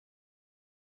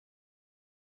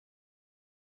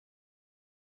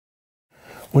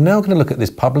We're now going to look at this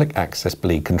public access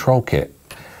bleed control kit.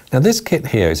 Now this kit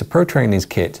here is a ProTrainings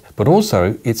kit, but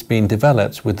also it's been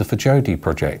developed with the For Jody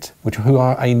project, who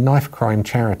are a knife crime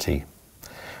charity.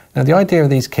 Now the idea of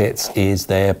these kits is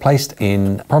they're placed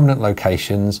in prominent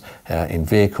locations, in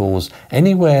vehicles,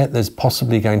 anywhere there's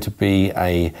possibly going to be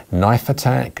a knife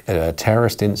attack, a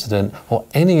terrorist incident, or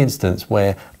any instance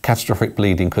where catastrophic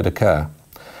bleeding could occur.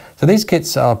 So these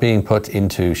kits are being put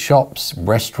into shops,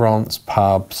 restaurants,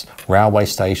 pubs, railway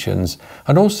stations,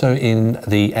 and also in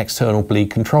the external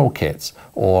bleed control kits,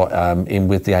 or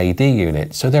with the AED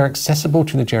unit, so they're accessible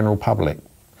to the general public.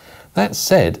 That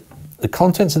said, the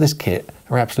contents of this kit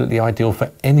are absolutely ideal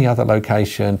for any other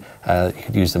location. You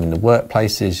could use them in the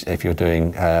workplaces if you're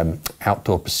doing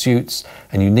outdoor pursuits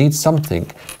and you need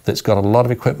something that's got a lot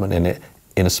of equipment in it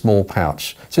in a small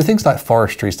pouch. So things like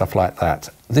forestry, stuff like that,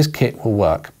 this kit will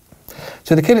work.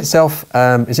 So the kit itself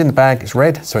is in the bag, it's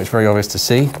red, so it's very obvious to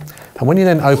see. And when you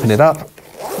then open it up,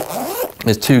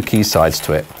 there's two key sides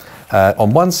to it.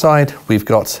 On one side, we've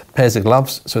got pairs of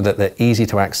gloves so that they're easy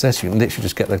to access. You can literally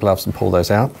just get the gloves and pull those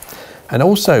out. And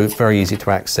also very easy to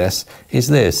access is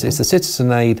this. It's the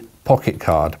Citizen Aid pocket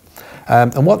card.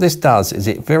 And what this does is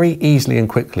it very easily and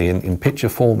quickly in picture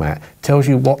format tells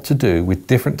you what to do with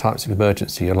different types of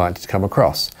emergency you're likely to come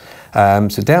across.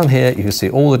 So down here you can see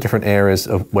all the different areas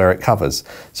of where it covers.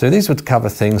 So these would cover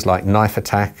things like knife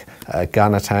attack,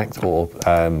 gun attacks, or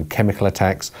chemical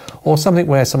attacks, or something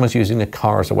where someone's using a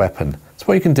car as a weapon. So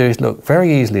what you can do is look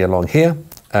very easily along here,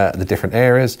 the different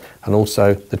areas, and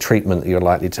also the treatment that you're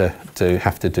likely to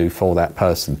have to do for that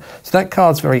person. So that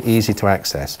card's very easy to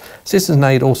access. Citizen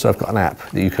Aid also have got an app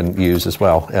that you can use as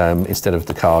well, instead of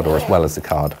the card or as well as the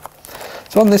card.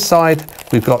 So on this side,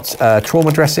 we've got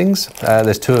trauma dressings.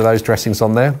 There's two of those dressings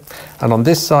on there. And on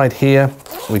this side here,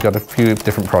 we've got a few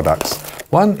different products.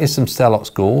 One is some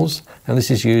Stelox gauze, and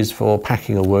this is used for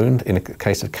packing a wound in a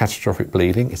case of catastrophic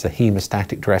bleeding. It's a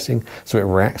hemostatic dressing, so it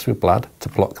reacts with blood to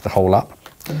block the hole up.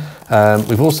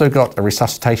 We've also got a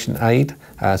resuscitation aid,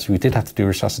 so we did have to do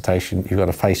resuscitation. You've got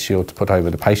a face shield to put over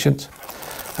the patient.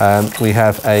 We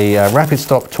have a rapid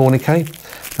stop tourniquet.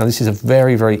 Now this is a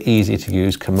very, very easy to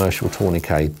use commercial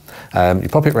tourniquet. You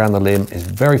pop it around the limb, it's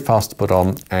very fast to put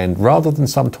on, and rather than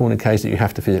some tourniquets that you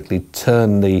have to physically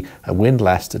turn the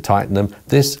windlass to tighten them,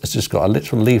 this has just got a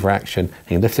literal lever action.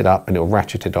 You can lift it up and it will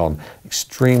ratchet it on.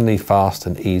 Extremely fast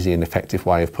and easy and effective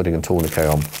way of putting a tourniquet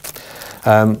on.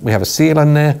 We have a seal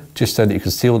in there just so that you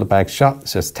can seal the bag shut.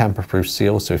 So it's a tamper-proof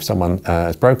seal, so if someone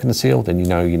has broken the seal, then you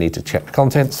know you need to check the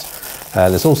contents.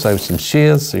 There's also some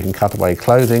shears so you can cut away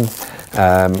clothing.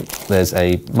 There's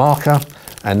a marker,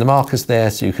 and the marker's there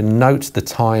so you can note the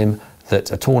time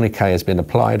that a tourniquet has been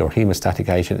applied or hemostatic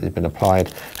agent has been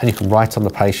applied, and you can write on the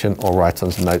patient or write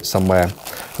on some notes somewhere.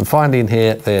 And finally in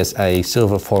here there's a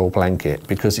silver foil blanket,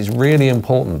 because it's really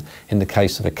important in the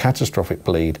case of a catastrophic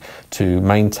bleed to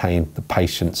maintain the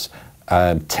patient's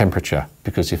temperature,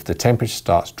 because if the temperature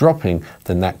starts dropping,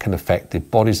 then that can affect the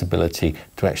body's ability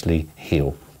to actually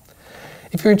heal.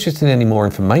 If you're interested in any more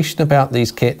information about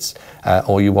these kits,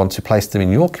 or you want to place them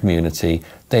in your community,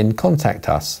 then contact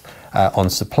us on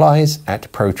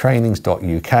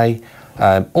supplies@protrainings.uk.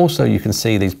 Also, you can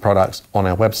see these products on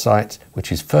our website, which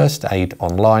is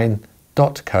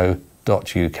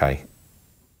firstaidonline.co.uk.